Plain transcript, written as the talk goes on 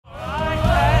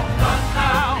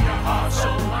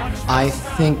I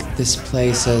think this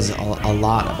play says a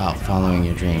lot about following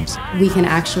your dreams. We can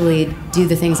actually do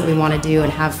the things that we want to do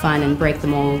and have fun and break the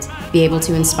mold, be able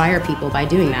to inspire people by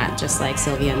doing that, just like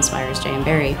Sylvia inspires Jay and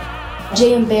Barrie.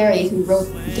 Jay and Barrie, who wrote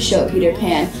the show Peter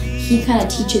Pan, he kind of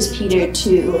teaches Peter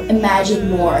to imagine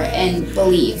more and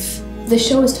believe. The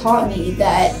show has taught me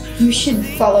that you should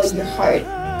follow your heart.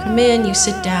 Come in, you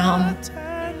sit down,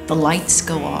 the lights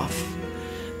go off,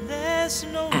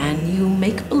 and you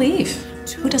make believe.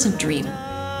 Who doesn't dream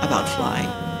about flying?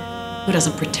 Who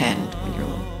doesn't pretend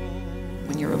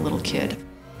when you're a little kid?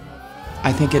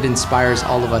 I think it inspires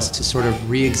all of us to sort of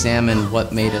re-examine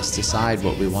what made us decide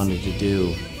what we wanted to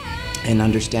do, and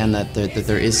understand that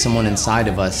there is someone inside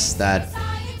of us that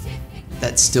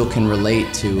still can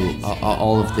relate to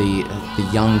all of the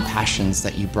young passions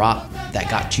that you brought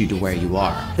that got you to where you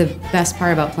are. The best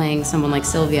part about playing someone like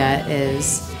Sylvia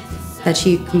is that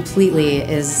she completely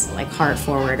is like heart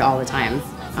forward all the time,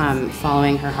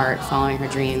 following her heart, following her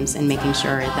dreams, and making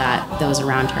sure that those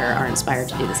around her are inspired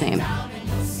to do the same.